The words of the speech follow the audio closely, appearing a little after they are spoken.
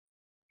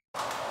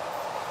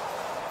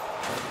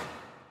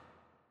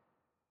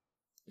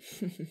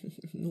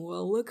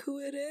Well, look who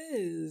it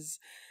is.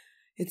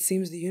 It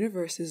seems the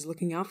universe is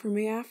looking out for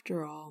me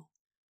after all.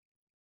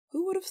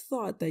 Who would have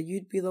thought that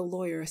you'd be the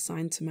lawyer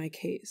assigned to my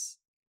case?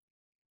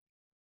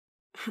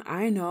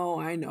 I know,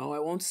 I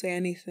won't say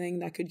anything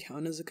that could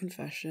count as a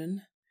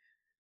confession.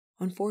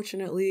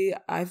 Unfortunately,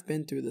 I've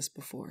been through this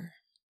before.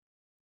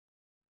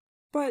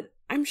 But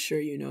I'm sure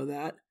you know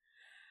that.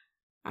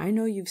 I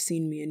know you've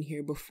seen me in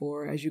here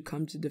before as you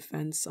come to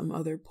defend some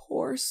other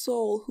poor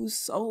soul who's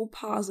so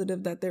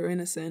positive that they're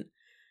innocent.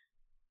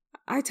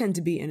 I tend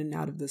to be in and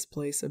out of this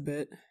place a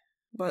bit,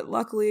 but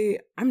luckily,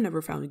 I'm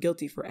never found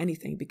guilty for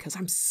anything because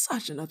I'm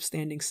such an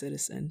upstanding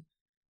citizen.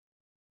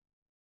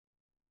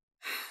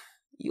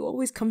 You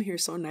always come here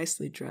so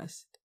nicely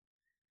dressed,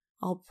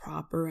 all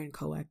proper and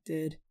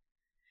collected.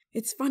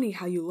 It's funny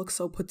how you look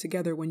so put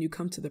together when you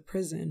come to the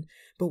prison,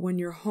 but when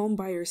you're home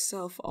by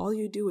yourself, all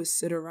you do is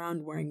sit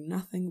around wearing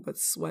nothing but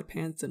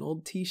sweatpants and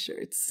old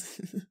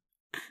t-shirts.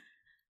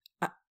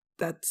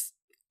 That's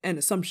an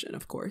assumption,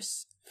 of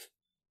course.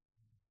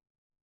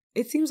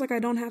 It seems like I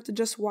don't have to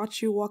just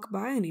watch you walk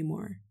by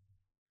anymore.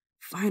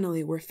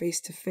 Finally, we're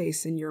face to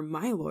face and you're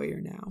my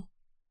lawyer now.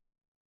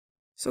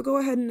 So go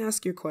ahead and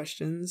ask your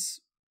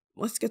questions.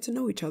 Let's get to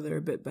know each other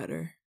a bit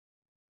better.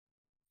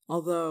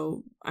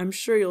 Although, I'm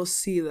sure you'll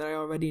see that I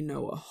already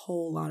know a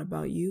whole lot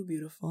about you,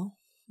 beautiful.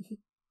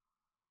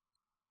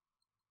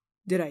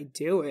 Did I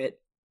do it?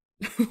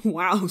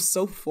 Wow,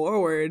 so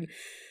forward.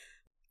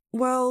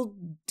 Well,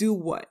 do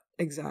what,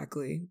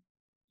 exactly?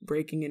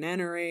 Breaking and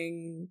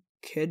entering,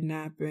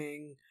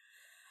 kidnapping,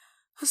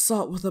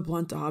 assault with a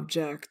blunt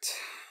object.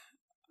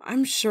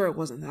 I'm sure it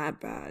wasn't that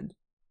bad.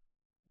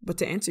 But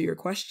to answer your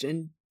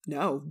question,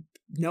 no,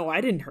 I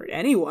didn't hurt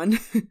anyone.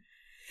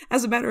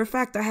 As a matter of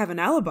fact, I have an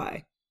alibi.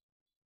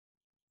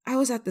 I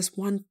was at this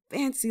one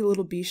fancy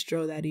little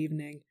bistro that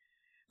evening,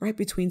 right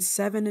between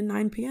 7 and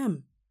 9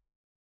 p.m.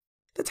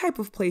 The type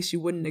of place you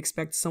wouldn't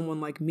expect someone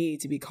like me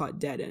to be caught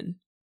dead in.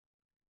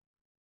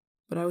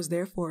 But I was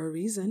there for a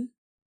reason.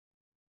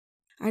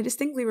 I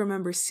distinctly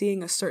remember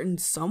seeing a certain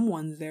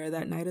someone there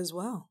that night as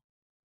well.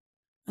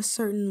 A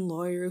certain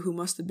lawyer who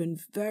must have been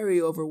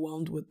very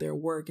overwhelmed with their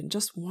work and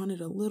just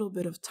wanted a little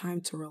bit of time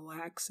to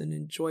relax and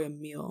enjoy a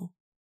meal.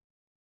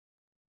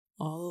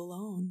 All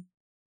alone.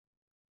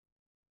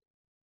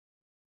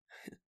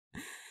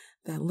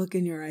 That look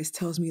in your eyes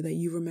tells me that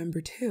you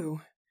remember too.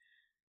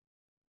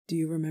 Do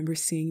you remember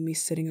seeing me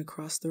sitting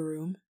across the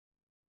room?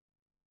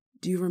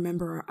 Do you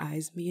remember our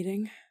eyes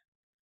meeting?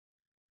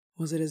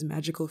 Was it as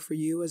magical for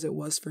you as it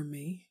was for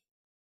me?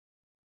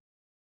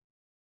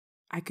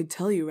 I could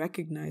tell you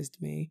recognized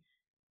me,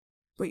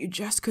 but you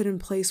just couldn't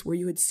place where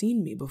you had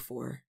seen me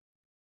before.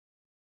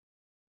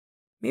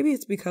 Maybe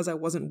it's because I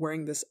wasn't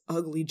wearing this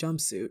ugly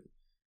jumpsuit,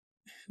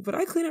 but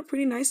I clean up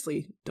pretty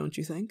nicely, don't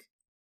you think?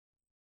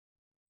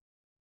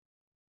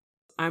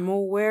 I'm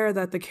aware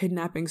that the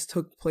kidnappings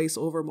took place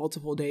over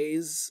multiple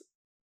days.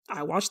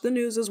 I watched the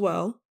news as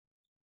well.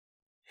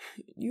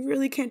 You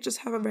really can't just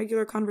have a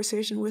regular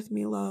conversation with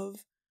me,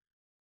 love.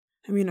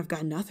 I mean, I've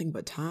got nothing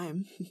but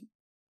time.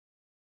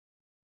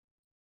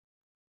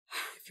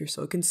 If you're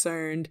so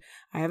concerned,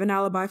 I have an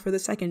alibi for the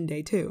second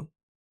day, too.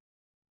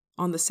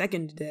 On the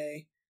second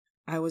day,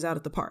 I was out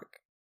at the park.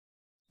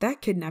 That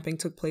kidnapping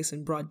took place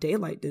in broad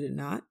daylight, did it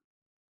not?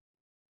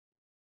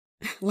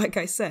 Like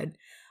I said,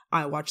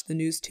 I watched the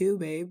news too,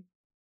 babe.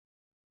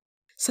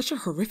 Such a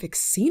horrific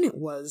scene it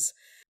was.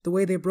 The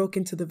way they broke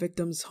into the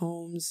victims'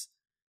 homes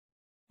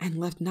and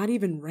left not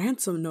even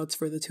ransom notes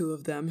for the two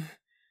of them.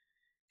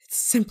 It's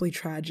simply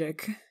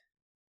tragic.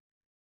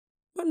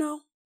 But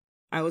no,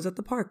 I was at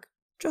the park,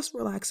 just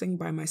relaxing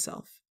by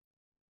myself.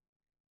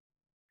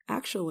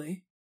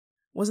 Actually,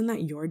 wasn't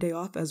that your day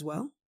off as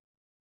well?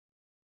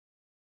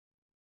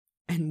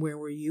 And where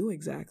were you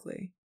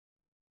exactly?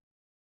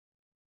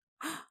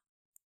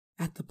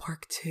 At the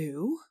park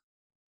too?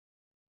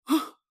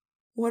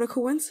 What a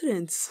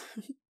coincidence.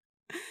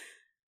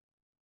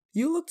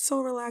 You looked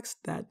so relaxed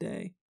that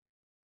day,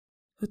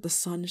 with the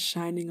sun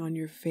shining on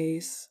your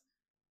face.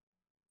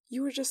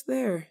 You were just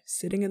there,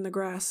 sitting in the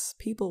grass,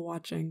 people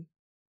watching.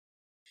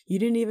 You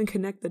didn't even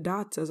connect the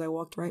dots as I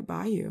walked right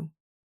by you.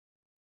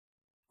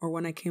 Or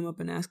when I came up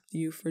and asked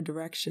you for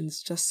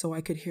directions just so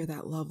I could hear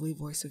that lovely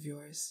voice of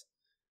yours.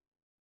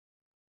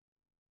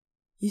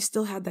 You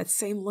still had that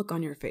same look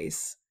on your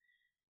face.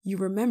 You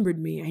remembered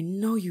me, I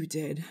know you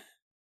did.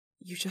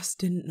 You just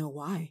didn't know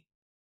why.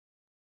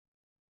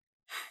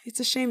 It's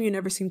a shame you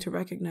never seem to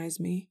recognize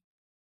me.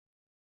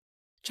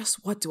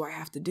 Just what do I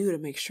have to do to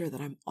make sure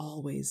that I'm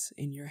always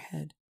in your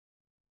head?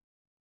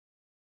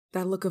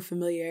 That look of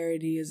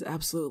familiarity is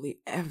absolutely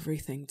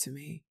everything to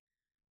me.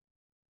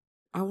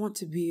 I want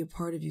to be a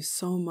part of you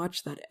so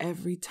much that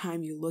every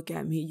time you look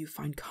at me, you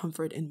find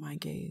comfort in my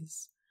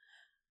gaze.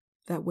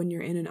 That when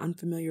you're in an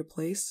unfamiliar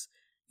place,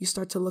 you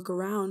start to look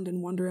around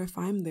and wonder if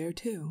I'm there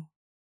too.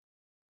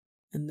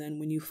 And then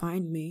when you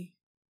find me,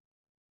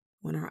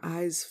 when our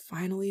eyes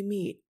finally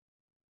meet,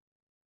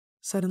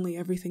 suddenly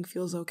everything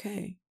feels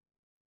okay.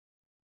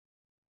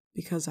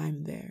 Because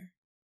I'm there.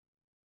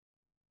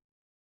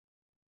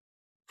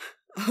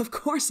 Of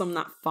course I'm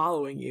not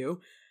following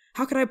you.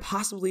 How could I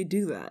possibly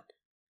do that?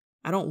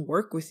 I don't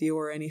work with you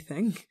or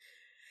anything.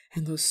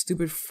 And those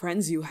stupid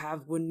friends you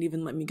have wouldn't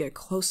even let me get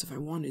close if I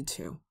wanted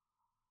to.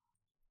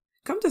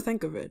 Come to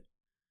think of it,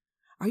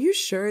 are you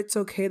sure it's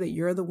okay that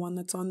you're the one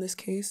that's on this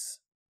case?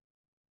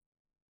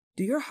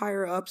 Do your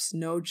higher-ups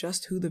know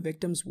just who the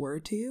victims were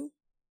to you?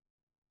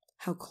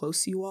 How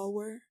close you all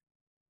were?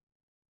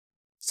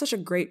 Such a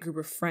great group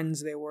of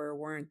friends they were,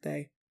 weren't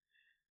they?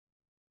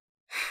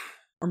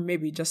 Or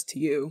maybe just to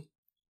you.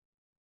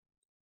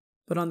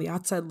 But on the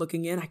outside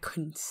looking in, I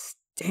couldn't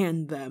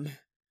stand them.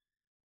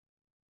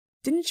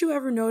 Didn't you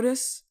ever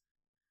notice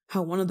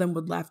how one of them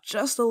would laugh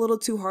just a little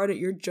too hard at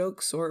your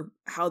jokes, or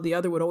how the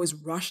other would always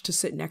rush to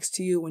sit next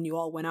to you when you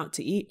all went out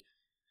to eat?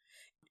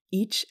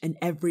 Each and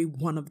every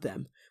one of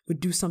them would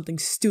do something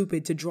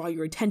stupid to draw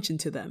your attention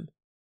to them.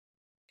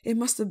 It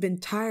must have been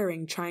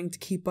tiring trying to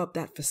keep up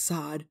that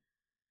facade.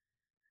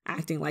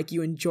 Acting like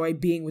you enjoy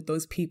being with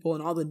those people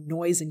and all the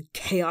noise and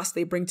chaos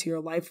they bring to your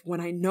life,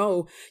 when I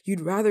know you'd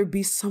rather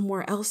be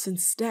somewhere else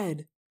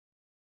instead.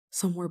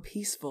 Somewhere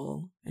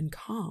peaceful and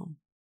calm.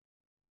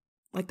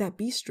 Like that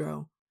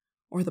bistro,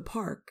 or the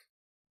park.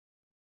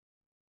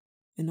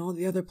 And all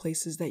the other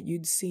places that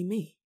you'd see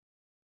me.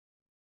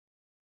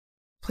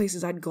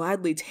 Places I'd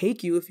gladly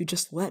take you if you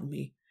just let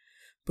me.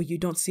 But you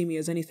don't see me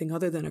as anything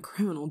other than a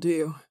criminal, do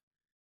you?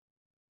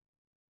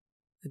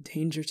 A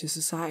danger to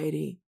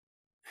society.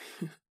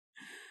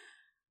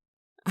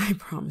 I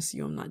promise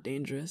you I'm not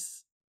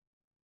dangerous.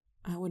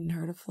 I wouldn't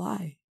hurt a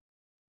fly.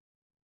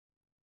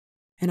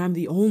 And I'm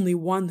the only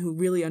one who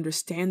really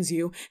understands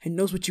you and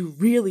knows what you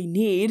really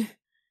need.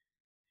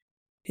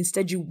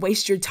 Instead, you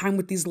waste your time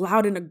with these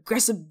loud and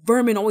aggressive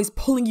vermin always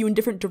pulling you in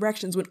different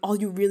directions when all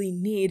you really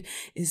need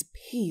is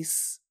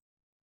peace.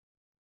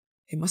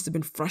 It must have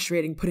been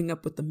frustrating putting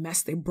up with the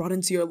mess they brought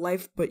into your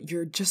life, but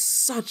you're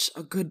just such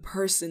a good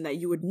person that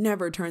you would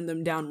never turn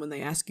them down when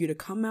they ask you to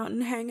come out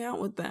and hang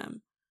out with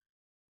them.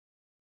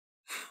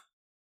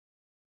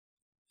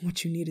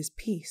 What you need is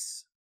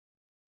peace.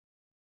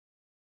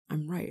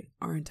 I'm right,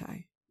 aren't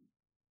I?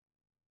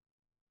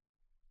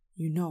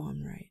 You know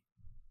I'm right.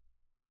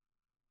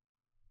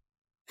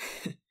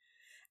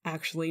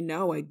 Actually,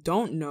 no, I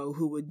don't know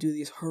who would do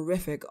these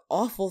horrific,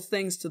 awful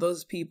things to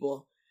those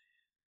people.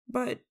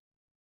 But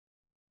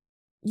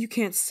you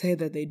can't say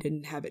that they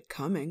didn't have it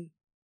coming.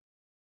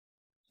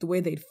 The way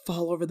they'd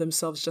fall over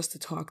themselves just to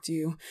talk to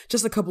you.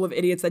 Just a couple of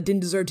idiots that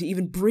didn't deserve to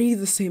even breathe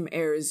the same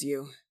air as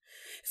you.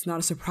 It's not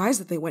a surprise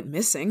that they went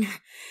missing.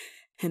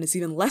 And it's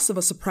even less of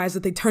a surprise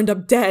that they turned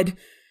up dead.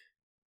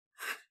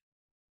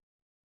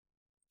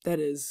 That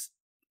is,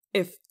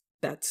 if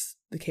that's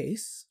the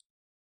case.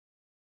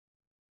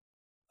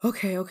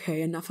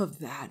 Okay, enough of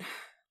that.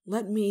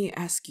 Let me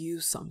ask you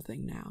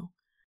something now.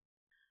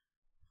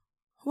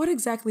 What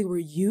exactly were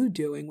you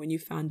doing when you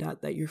found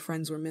out that your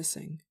friends were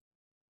missing?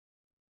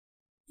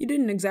 You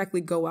didn't exactly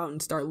go out and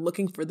start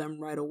looking for them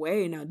right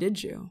away, now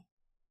did you?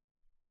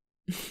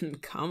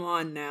 Come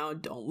on now,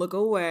 don't look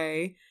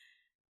away.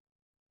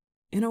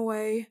 In a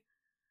way,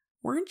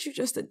 weren't you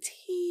just a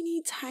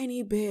teeny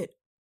tiny bit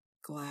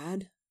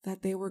glad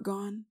that they were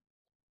gone?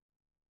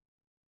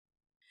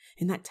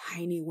 In that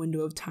tiny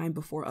window of time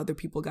before other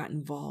people got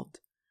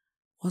involved,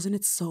 wasn't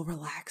it so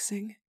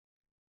relaxing?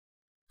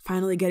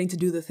 Finally getting to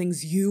do the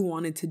things you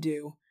wanted to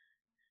do.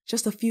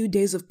 Just a few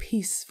days of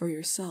peace for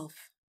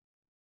yourself.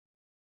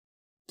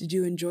 Did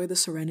you enjoy the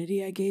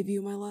serenity I gave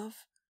you, my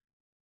love?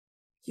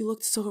 You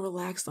looked so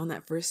relaxed on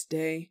that first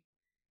day,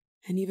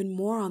 and even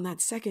more on that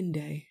second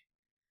day.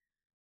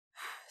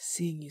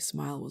 Seeing you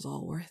smile was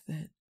all worth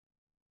it.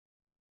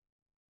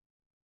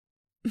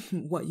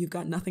 What, you've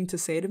got nothing to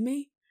say to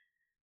me?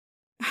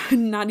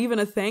 Not even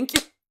a thank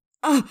you?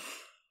 I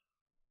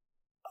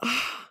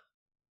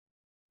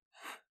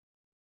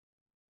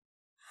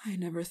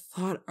never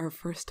thought our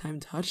first time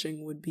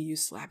touching would be you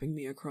slapping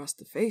me across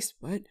the face,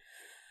 but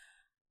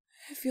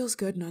it feels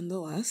good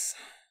nonetheless.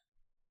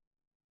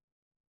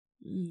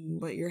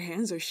 But your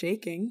hands are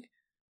shaking.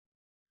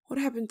 What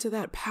happened to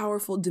that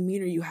powerful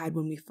demeanor you had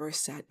when we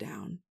first sat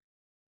down?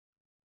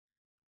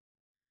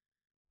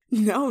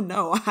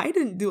 No, I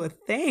didn't do a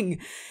thing.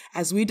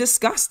 As we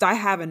discussed, I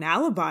have an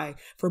alibi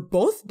for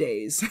both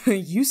days.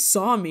 You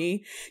saw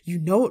me. You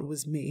know it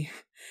was me.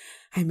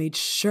 I made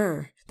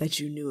sure that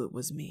you knew it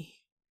was me.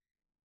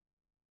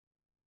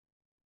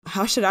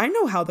 How should I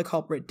know how the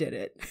culprit did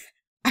it?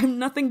 I'm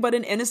nothing but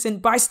an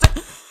innocent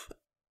bystander.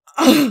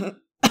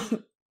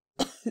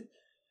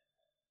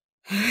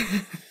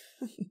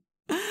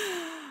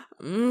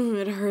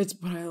 It hurts,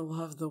 but I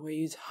love the way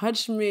you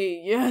touch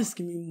me. Yes,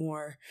 give me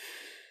more.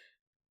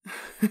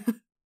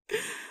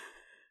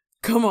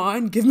 Come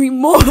on, give me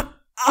more.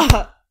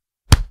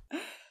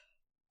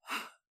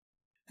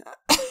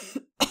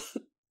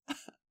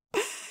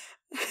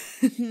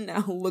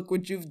 Now look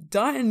what you've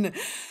done.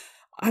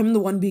 I'm the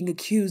one being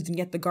accused, and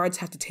yet the guards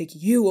have to take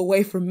you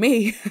away from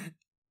me.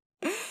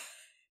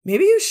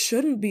 Maybe you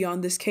shouldn't be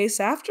on this case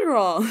after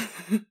all.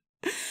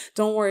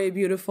 Don't worry,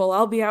 beautiful.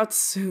 I'll be out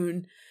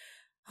soon.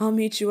 I'll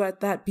meet you at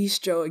that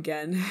bistro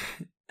again.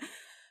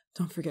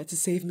 Don't forget to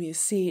save me a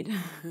seat.